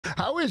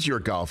How is your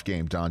golf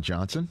game, Don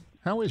Johnson?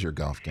 How is your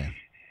golf game?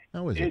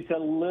 How is it?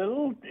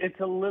 It's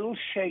a little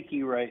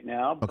shaky right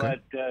now, Okay.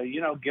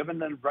 but given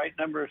the right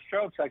number of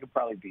strokes, I could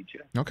probably beat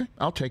you. Okay,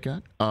 I'll take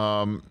that.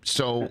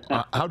 So,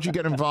 how'd you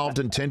get involved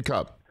in Tin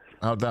Cup?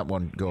 How'd that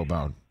one go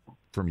about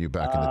from you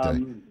back in the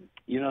day?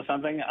 You know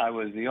something? I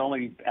was the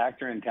only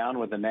actor in town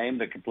with a name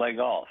that could play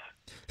golf.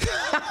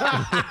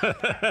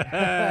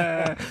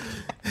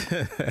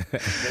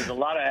 There's a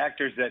lot of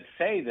actors that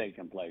say they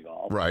can play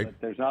golf, right? But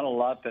there's not a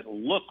lot that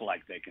look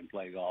like they can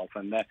play golf,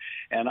 and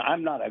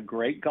I'm not a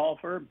great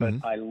golfer, but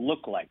I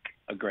look like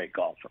a great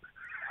golfer.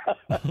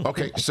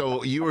 Okay,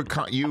 so you were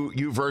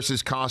you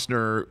versus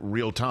Costner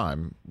real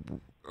time.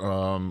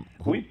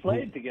 We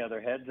played together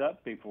heads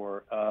up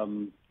before.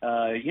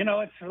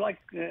 It's like.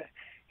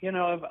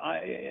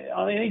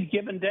 On any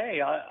given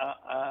day,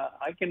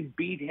 I can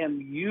beat him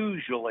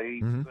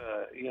usually, 7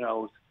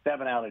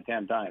 out of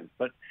 10 times.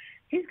 But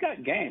he's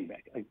got game.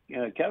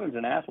 Kevin's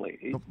an athlete.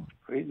 He's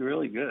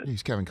really good.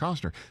 He's Kevin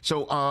Costner.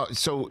 So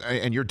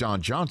and you're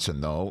Don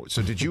Johnson though.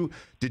 So did you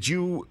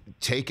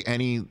take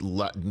any?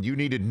 You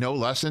needed no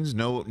lessons,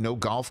 no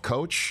golf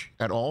coach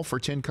at all for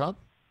Tin Cup,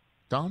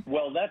 Don?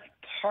 Well, that's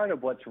part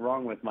of what's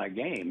wrong with my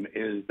game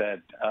is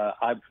that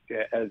as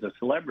a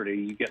celebrity,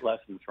 you get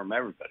lessons from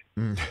everybody.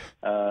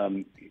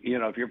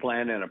 If you're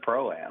playing in a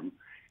pro-am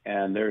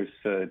and there's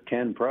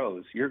 10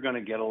 pros, you're going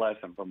to get a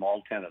lesson from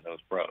all 10 of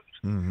those pros.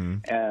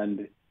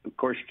 And, of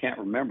course, you can't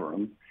remember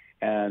them.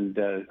 And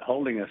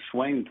holding a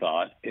swing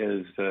thought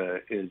is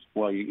you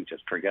can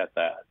just forget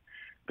that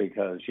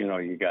because,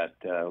 you got,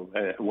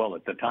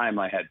 at the time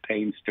I had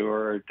Payne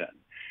Stewart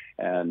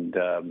and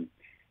Phil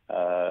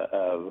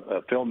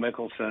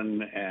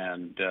Mickelson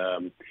and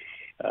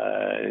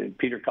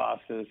Peter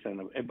Costas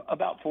and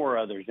about 4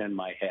 others in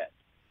my head.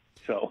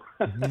 So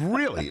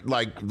really,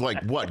 like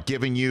what?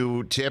 Giving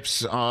you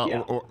tips,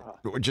 or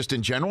just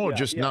in general, or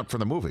just not for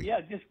the movie? Yeah,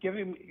 just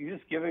giving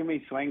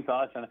me swing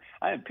thoughts. And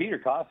Peter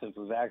Costas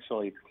was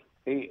actually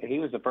he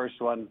was the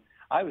first one.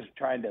 I was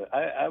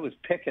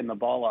picking the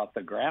ball off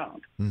the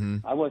ground.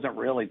 I wasn't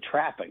really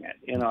trapping it.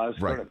 I was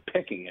sort of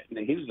picking it, and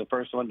he was the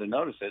first one to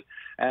notice it.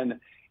 And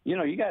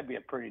you got to be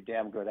a pretty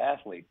damn good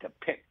athlete to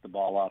pick the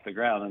ball off the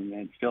ground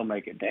and still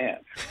make it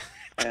dance.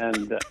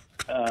 And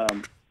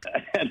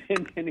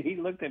and he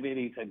looked at me and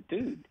he said,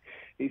 "Dude,"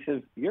 he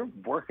says, "you're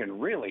working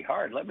really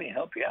hard. Let me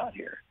help you out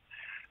here."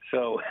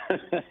 So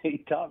he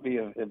taught me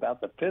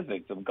about the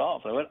physics of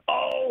golf. I went,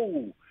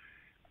 "Oh,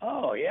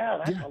 yeah,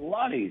 that's a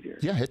lot easier."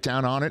 Yeah, hit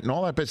down on it and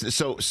all that business.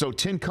 So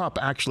Tin Cup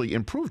actually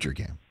improved your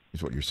game,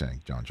 is what you're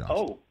saying, John Johnson.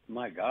 Oh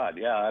my God,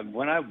 yeah.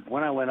 When I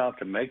went off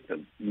to make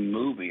the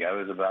movie, I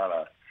was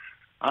about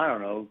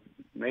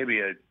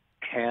maybe a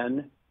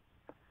 10.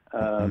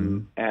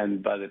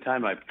 And by the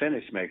time I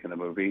finished making the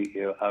movie,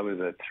 I was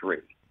a 3.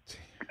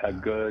 A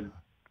good,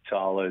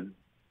 solid,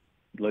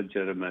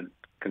 legitimate,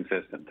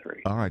 consistent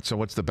 3. All right. So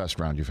what's the best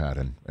round you've had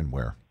and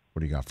where? What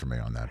do you got for me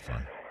on that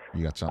front?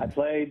 You got something? I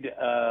played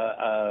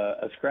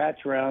a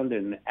scratch round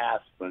in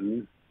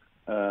Aspen.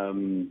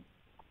 That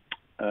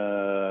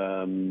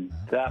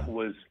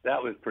was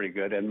pretty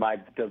good. And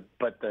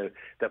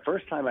the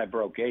first time I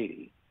broke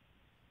 80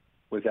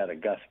 was at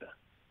Augusta.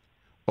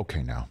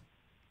 Okay, now,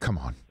 come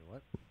on.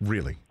 What?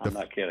 Really? I'm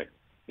not kidding.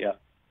 Yeah.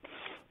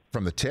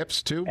 From the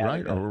tips too,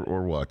 right?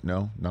 Or what?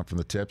 No, not from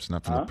the tips,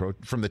 not from the pro.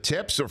 From the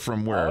tips or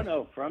from where? Oh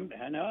no,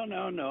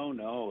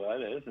 no.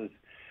 This is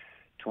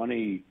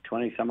 20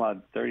 some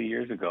odd 30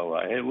 years ago.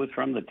 It was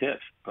from the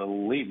tips.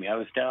 Believe me, I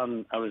was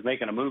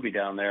making a movie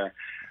down there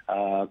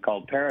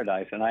called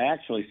Paradise, and I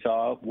actually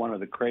saw one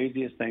of the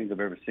craziest things I've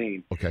ever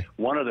seen. Okay.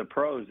 One of the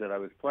pros that I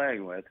was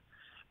playing with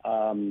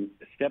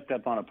stepped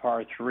up on a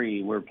par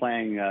 3. We're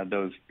playing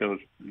those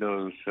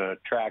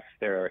tracks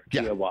there at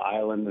Kiowa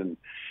Island and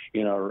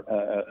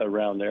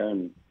around there,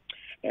 and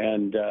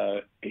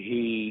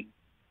he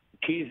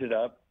tees it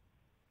up,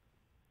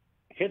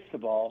 hits the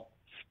ball,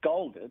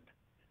 sculled it.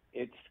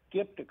 It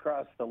skipped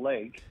across the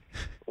lake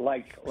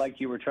like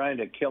you were trying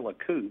to kill a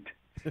coot,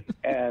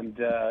 and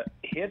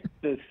hit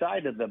the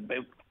side of the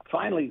bank.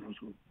 Finally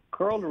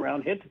curled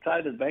around, hit the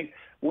side of the bank,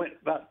 went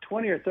about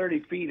 20 or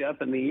 30 feet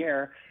up in the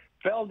air,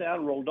 fell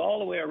down, rolled all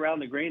the way around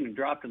the green, and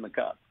dropped in the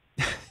cup.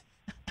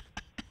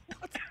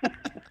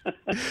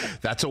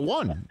 That's a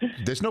 1.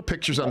 There's no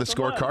pictures on the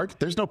scorecard.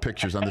 There's no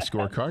pictures on the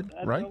scorecard,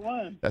 right?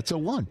 That's a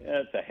 1.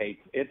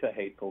 It's a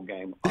hateful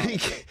game.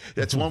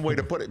 That's one way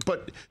to put it.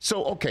 But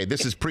so okay,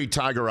 this is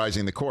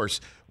pre-tigerizing the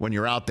course when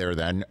you're out there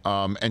then.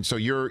 And so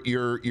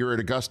you're at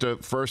Augusta.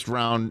 First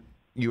round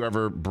you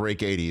ever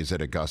break 80 is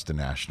at Augusta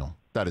National.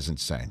 That is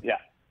insane. Yeah.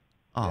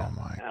 Oh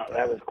my.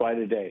 That was quite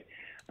a day.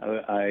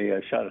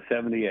 I shot a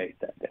 78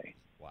 that day.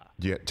 Wow.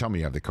 Yeah, tell me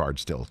you have the card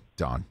still,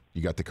 Don.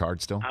 You got the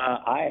card still?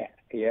 I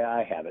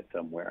have it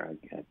somewhere. I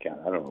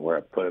don't know where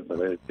I put it, but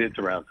it's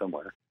around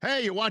somewhere.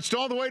 Hey, you watched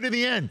all the way to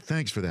the end.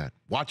 Thanks for that.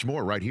 Watch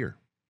more right here.